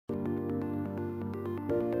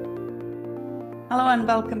Hello and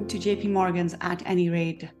welcome to JP Morgan's At Any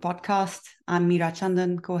Rate podcast. I'm Meera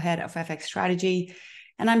Chandan, co-head of FX strategy,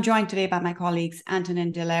 and I'm joined today by my colleagues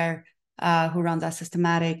Antonin Dallaire, who runs our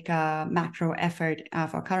systematic macro effort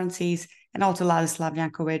for currencies, and also Ladislav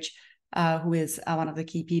Jankovic, who is one of the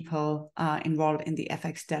key people involved in the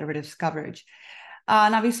FX derivatives coverage.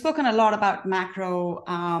 Now, we've spoken a lot about macro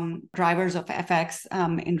drivers of FX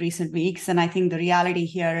in recent weeks, and I think the reality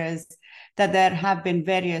here is that there have been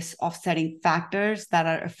various offsetting factors that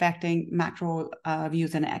are affecting macro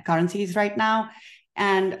views in currencies right now.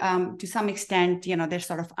 And to some extent, they're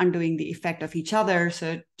sort of undoing the effect of each other.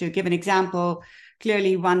 So to give an example,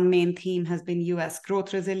 clearly one main theme has been US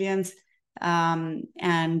growth resilience. And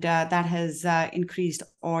that has increased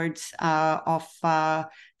odds that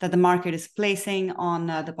the market is placing on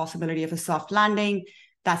the possibility of a soft landing.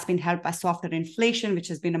 That's been helped by softer inflation, which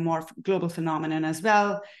has been a more global phenomenon as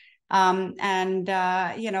well. All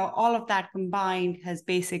of that combined has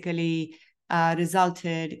basically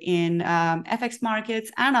resulted in FX markets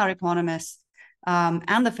and our economists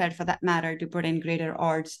and the Fed, for that matter, to put in greater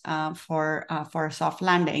odds for a soft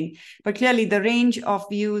landing. But clearly, the range of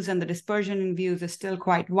views and the dispersion in views is still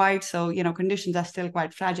quite wide. So, conditions are still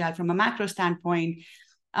quite fragile from a macro standpoint.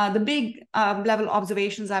 The big level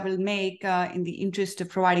observations I will make in the interest of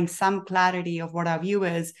providing some clarity of what our view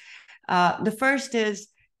is. The first is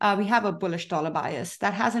we have a bullish dollar bias.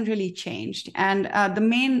 That hasn't really changed. And the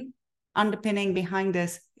main underpinning behind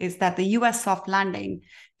this is that the US soft landing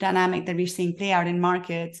dynamic that we're seeing play out in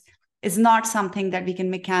markets is not something that we can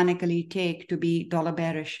mechanically take to be dollar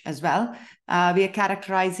bearish as well. We are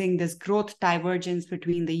characterizing this growth divergence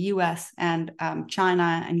between the US and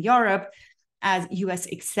China and Europe as US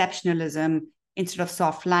exceptionalism instead of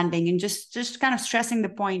soft landing, and just kind of stressing the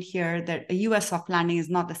point here that a US soft landing is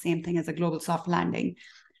not the same thing as a global soft landing.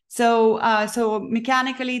 So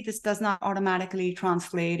mechanically, this does not automatically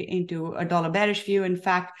translate into a dollar bearish view. In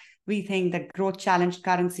fact, we think that growth challenged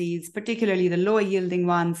currencies, particularly the lower yielding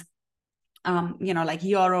ones, like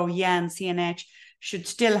euro, yen, CNH, should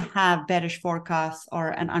still have bearish forecasts or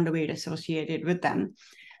an underweight associated with them.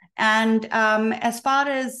 And as far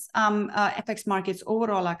as FX markets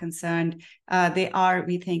overall are concerned, they are,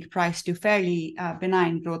 we think, priced to fairly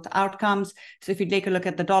benign growth outcomes. So if you take a look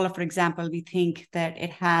at the dollar, for example, we think that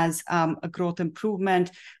it has a growth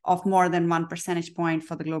improvement of more than 1 percentage point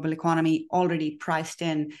for the global economy already priced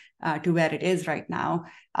in to where it is right now.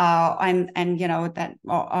 If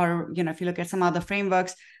you look at some other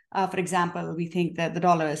frameworks, for example, we think that the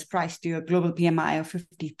dollar is priced to a global PMI of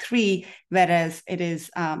 53, whereas it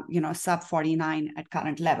is, sub 49 at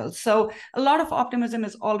current levels. So a lot of optimism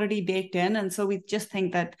is already baked in. And so we just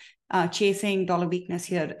think that chasing dollar weakness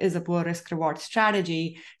here is a poor risk reward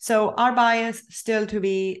strategy. So our bias still to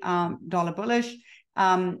be dollar bullish.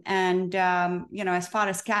 As far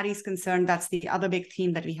as carry is concerned, that's the other big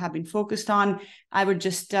theme that we have been focused on. I would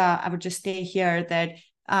just say here that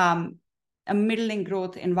a middling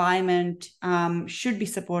growth environment should be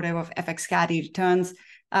supportive of FX carry returns,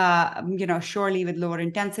 surely with lower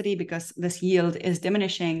intensity because this yield is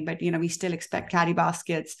diminishing, but, we still expect carry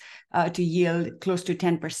baskets to yield close to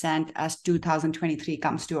 10% as 2023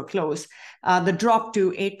 comes to a close. The drop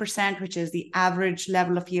to 8%, which is the average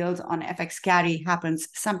level of yields on FX carry, happens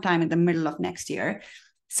sometime in the middle of next year.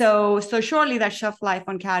 So surely that shelf life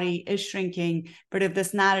on carry is shrinking, but if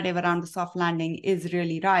this narrative around the soft landing is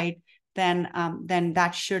really right, then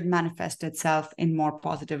that should manifest itself in more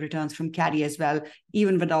positive returns from carry as well,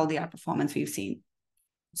 even with all the outperformance we've seen.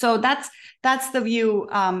 So that's the view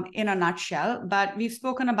in a nutshell. But we've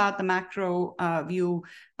spoken about the macro view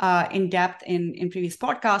in depth in previous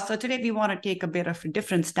podcasts. So today we want to take a bit of a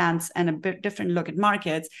different stance and a bit different look at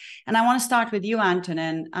markets. And I want to start with you,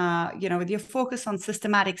 Antonin. With your focus on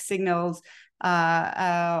systematic signals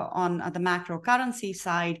on the macro currency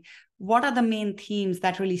side, what are the main themes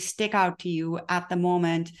that really stick out to you at the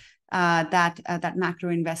moment that macro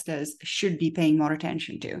investors should be paying more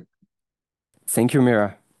attention to? Thank you,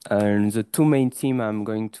 Meera. And the two main themes I'm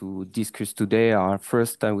going to discuss today are,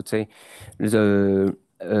 first, I would say,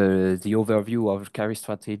 the overview of carry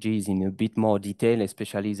strategies in a bit more detail,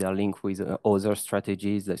 especially their link with other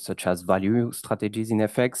strategies such as value strategies in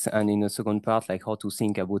FX. And in the second part, like how to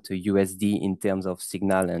think about a USD in terms of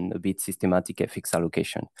signal and a bit systematic FX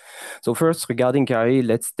allocation. So first, regarding carry,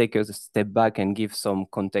 let's take a step back and give some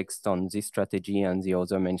context on this strategy and the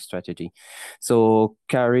other main strategy. So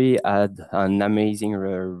carry had an amazing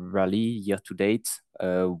rally year to date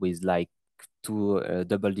with like two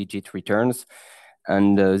double-digit returns.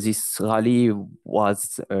 And this rally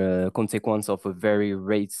was a consequence of a very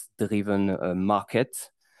rates-driven market.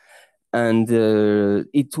 And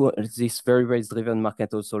this very risk-driven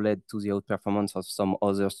market also led to the outperformance of some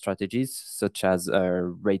other strategies, such as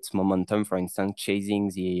rates momentum, for instance,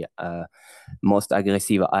 chasing the most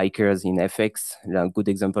aggressive hikers in FX. A good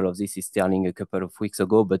example of this is sterling a couple of weeks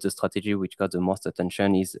ago, but the strategy which got the most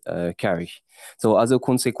attention is carry. So as a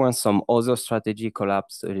consequence, some other strategy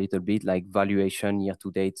collapsed a little bit, like valuation year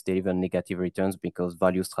to date delivered negative returns because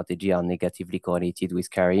value strategy are negatively correlated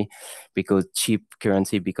with carry, because cheap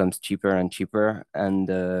currency becomes cheaper and cheaper. And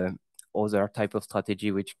other type of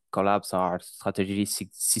strategy which collapse are strategies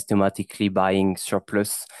systematically buying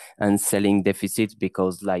surplus and selling deficits,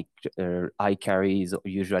 because like high carry is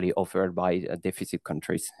usually offered by deficit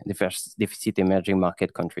countries, deficit emerging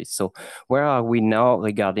market countries. So where are we now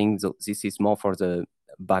regarding this is more for the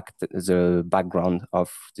background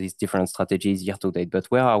of these different strategies year to date, but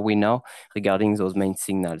where are we now regarding those main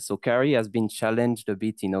signals? So carry has been challenged a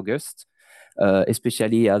bit in August,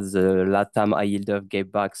 especially as the LATAM high yielder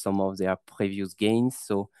gave back some of their previous gains.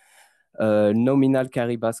 So nominal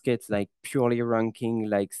carry baskets, like purely ranking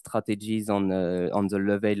like strategies on the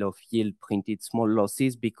level of yield, printed small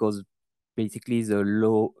losses because basically the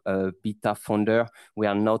low beta founder, we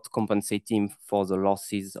are not compensating for the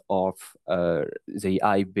losses of the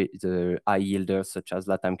high yielders such as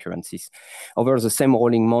LATAM currencies. Over the same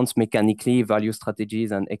rolling months, mechanically, value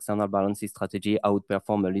strategies and external balances strategy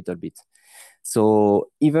outperform a little bit. So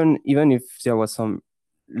even if there was some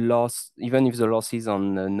loss, even if the losses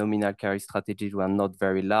on nominal carry strategies were not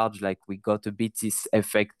very large, like we got a bit this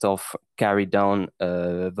effect of carry down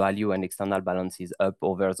value and external balances up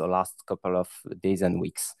over the last couple of days and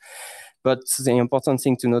weeks. But the important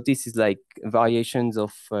thing to notice is like variations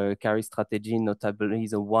of carry strategy, notably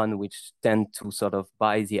the one which tend to sort of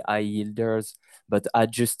buy the high yielders, but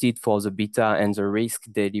adjusted for the beta and the risk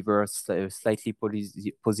delivers slightly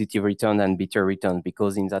positive return and better return,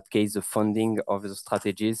 because in that case, the funding of the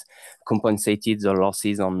strategies compensated the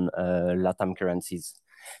losses on LATAM currencies.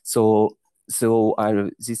 So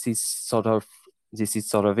this is sort of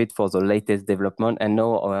it for the latest development. And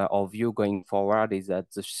now our view going forward is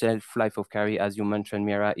that the shelf life of carry, as you mentioned,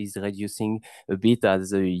 Mira, is reducing a bit as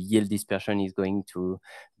the yield dispersion is going to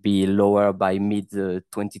be lower by mid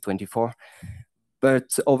 2024.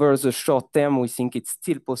 But over the short term, we think it's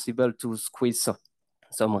still possible to squeeze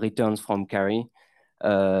some returns from carry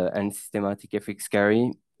and systematic FX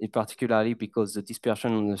carry, particularly because the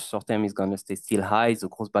dispersion on the short term is going to stay still high. The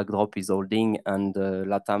cross backdrop is holding, and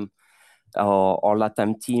LATAM, our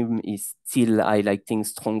LATAM team is still highlighting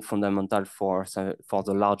strong fundamental for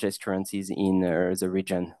the largest currencies in the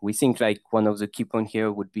region. We think like one of the key points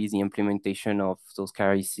here would be the implementation of those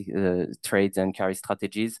carry trades and carry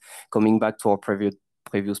strategies. Coming back to our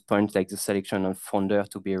previous point, like the selection of founder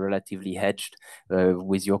to be relatively hedged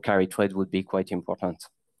with your carry trade would be quite important.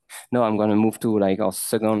 Now I'm going to move to like our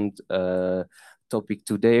second topic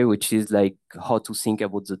today, which is like how to think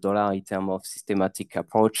about the dollar in terms of systematic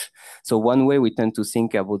approach. So one way we tend to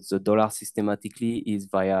think about the dollar systematically is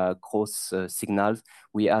via growth signals.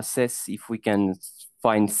 We assess if we can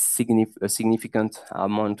find a significant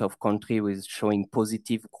amount of country with showing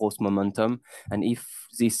positive growth momentum. And if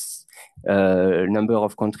this number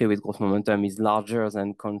of country with growth momentum is larger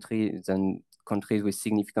than countries with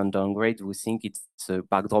significant downgrade, we think it's a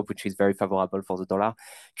backdrop which is very favorable for the dollar.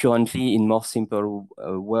 Currently, in more simple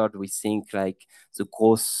word, we think like the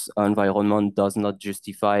growth environment does not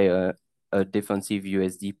justify a defensive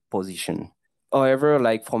USD position. However,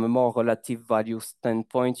 like from a more relative value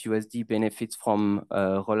standpoint, USD benefits from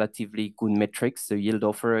relatively good metrics. The yield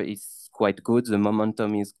offer is quite good. The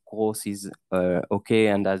momentum is growth is okay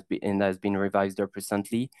and has been revised up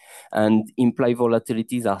recently. And implied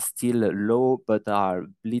volatilities are still low, but are a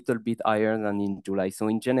little bit higher than in July. So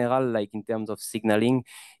in general, like in terms of signaling,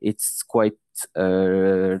 it's quite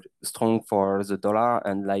strong for the dollar.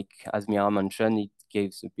 And like as Mira mentioned, it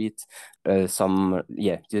gives a bit some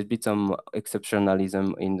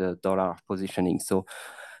exceptionalism in the dollar positioning.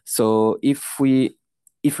 So if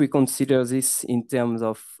we consider this in terms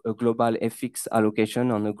of a global FX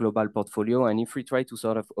allocation on a global portfolio, and if we try to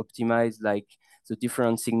sort of optimize like the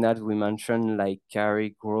different signals we mentioned, like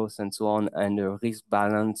carry, growth, and so on, and the risk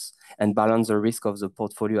balance, and balance the risk of the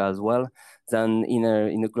portfolio as well, then in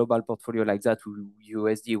a global portfolio like that,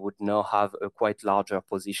 USD would now have a quite larger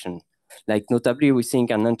position. Like notably, we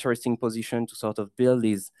think an interesting position to sort of build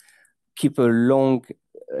is keep a long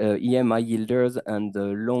EMI yielders and a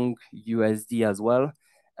long USD as well,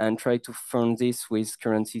 and try to fund this with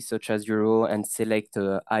currencies such as Euro and select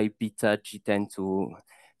a high beta G10 to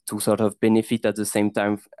sort of benefit at the same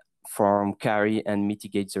time from carry and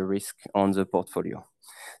mitigate the risk on the portfolio.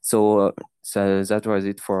 So that was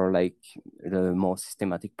it for like the more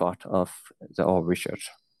systematic part of our research.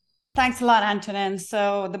 Thanks a lot, Antonin.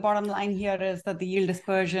 So the bottom line here is that the yield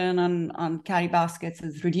dispersion on carry baskets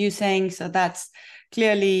is reducing. So that's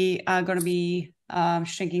clearly going to be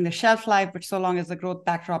shrinking the shelf life, but so long as the growth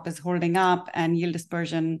backdrop is holding up and yield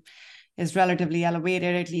dispersion is relatively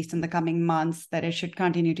elevated, at least in the coming months, that it should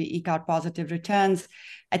continue to eke out positive returns.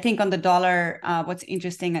 I think on the dollar, what's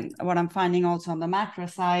interesting and what I'm finding also on the macro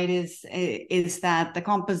side is that the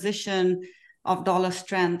composition of dollar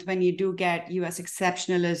strength when you do get US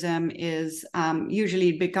exceptionalism is usually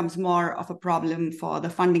it becomes more of a problem for the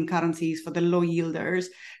funding currencies, for the low yielders.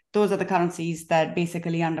 Those are the currencies that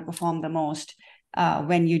basically underperform the most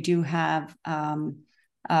when you do have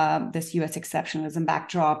this US exceptionalism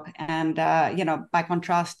backdrop. And, by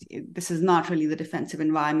contrast, this is not really the defensive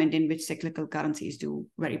environment in which cyclical currencies do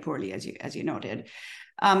very poorly, as you noted.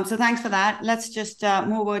 So thanks for that. Let's just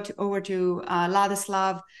move over to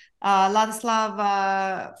Ladislav.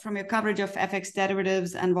 Ladislav, from your coverage of FX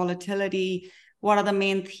derivatives and volatility, what are the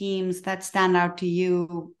main themes that stand out to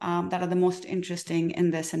you that are the most interesting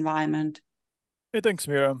in this environment? Hey, thanks,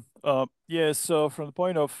 Mira. Yeah, so from the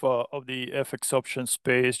point of the FX option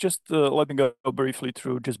space, just let me go briefly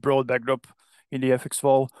through just broad backdrop in the FX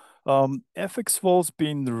vol. FX vol's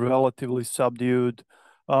been relatively subdued.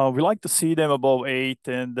 We like to see them above 8,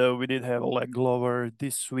 and we did have a leg lower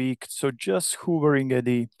this week, so just hovering at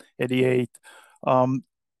the 8.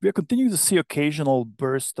 We are continuing to see occasional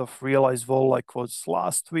burst of realized vol, like was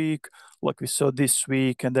last week, like we saw this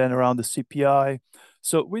week, and then around the CPI.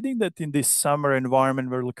 So we think that in this summer environment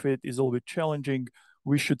where liquidity is a little bit challenging,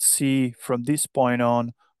 we should see from this point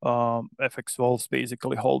on FX vols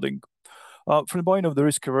basically holding. From the point of the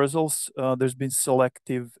risk reversals, there's been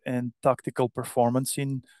selective and tactical performance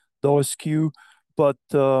in those Q, but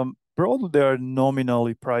broadly they are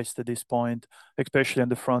nominally priced at this point, especially on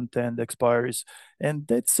the front end expiries. And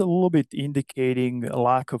that's a little bit indicating a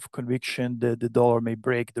lack of conviction that the dollar may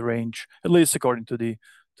break the range, at least according to the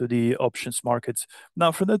options markets.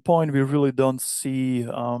 Now, from that point, we really don't see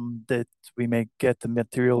that we may get a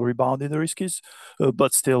material rebound in the riskies,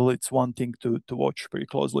 but still, it's one thing to watch pretty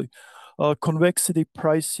closely. Convexity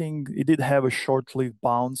pricing, it did have a short-lived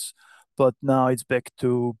bounce, but now it's back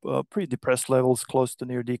to pretty depressed levels, close to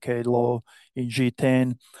near decade low in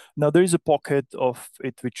G10. Now, there is a pocket of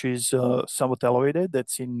it which is somewhat elevated.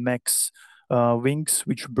 That's in max wings,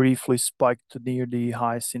 which briefly spiked to near the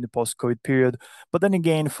highs in the post-COVID period. But then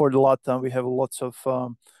again, for the LATAM, we have lots of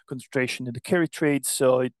concentration in the carry trade,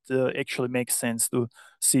 so it actually makes sense to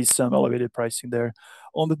see some elevated pricing there.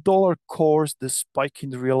 On the dollar cores, the spike in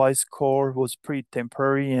the realized core was pretty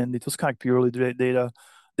temporary, and it was kind of purely data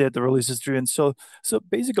releases driven. So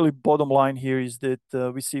basically, bottom line here is that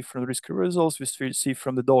we see from the risk results, we see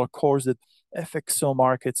from the dollar cores that FXO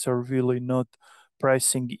markets are really not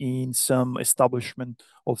pricing in some establishment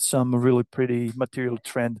of some really pretty material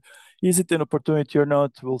trend. Is it an opportunity or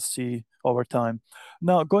not? We'll see over time.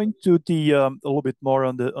 Now, going to the a little bit more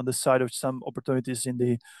on the side of some opportunities in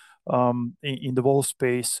the vol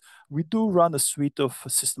space, we do run a suite of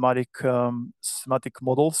systematic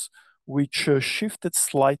models which shifted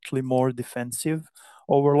slightly more defensive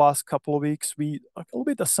over the last couple of weeks. We a little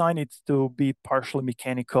bit assign it to be partially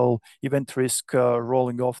mechanical, event risk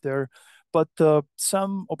rolling off there. But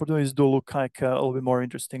some opportunities do look like a little bit more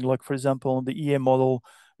interesting. Like, for example, on the EM model,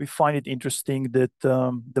 we find it interesting that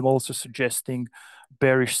the models are suggesting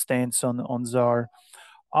bearish stance on ZAR.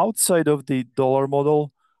 Outside of the dollar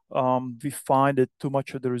model, we find that too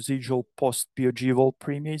much of the residual post-BOG vol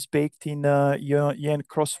premium is baked in yen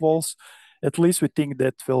cross vols. At least we think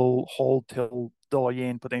that will hold till dollar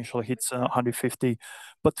yen potentially hits 150.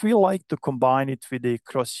 But we like to combine it with the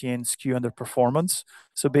cross yen skew underperformance.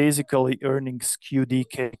 So basically, earnings QD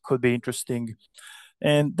could be interesting.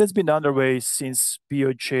 And that's been underway since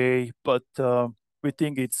BOJ, but we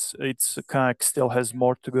think it's kind of still has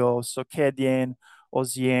more to go. So CAD yen,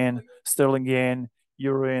 Aussie yen, sterling yen,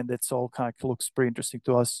 euro yen, that's all kind of looks pretty interesting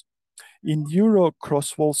to us. In euro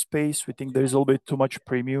cross-vol space, we think there's a little bit too much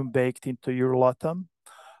premium baked into euro LATAM.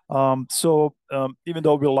 Even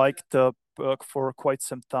though we liked for quite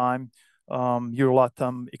some time Euro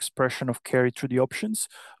LATAM expression of carry through the options,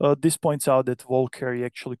 this points out that vol carry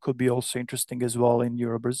actually could be also interesting as well in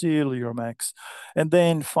Euro Brazil, Euro Max. And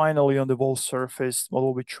then finally on the vol surface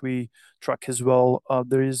model, which we track as well,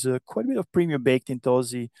 there is quite a bit of premium baked into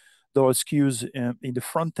Aussie those skews in the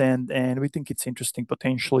front end, and we think it's interesting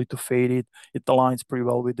potentially to fade it. It aligns pretty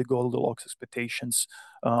well with the Goldilocks expectations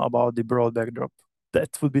about the broad backdrop.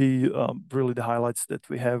 That would be really the highlights that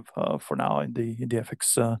we have for now in the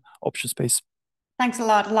FX option space. Thanks a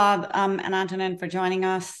lot, Lad and Antonin, for joining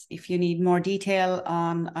us. If you need more detail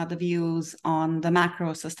on the views on the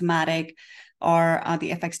macro, systematic, or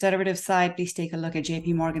the FX derivative side, please take a look at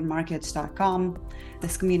jpmorganmarkets.com.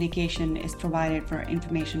 This communication is provided for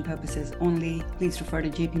information purposes only. Please refer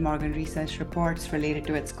to JP Morgan research reports related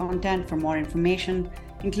to its content for more information,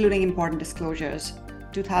 including important disclosures.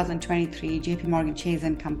 2023 JP Morgan Chase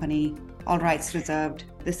 & Company. All rights reserved.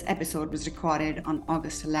 This episode was recorded on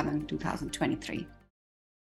August 11, 2023.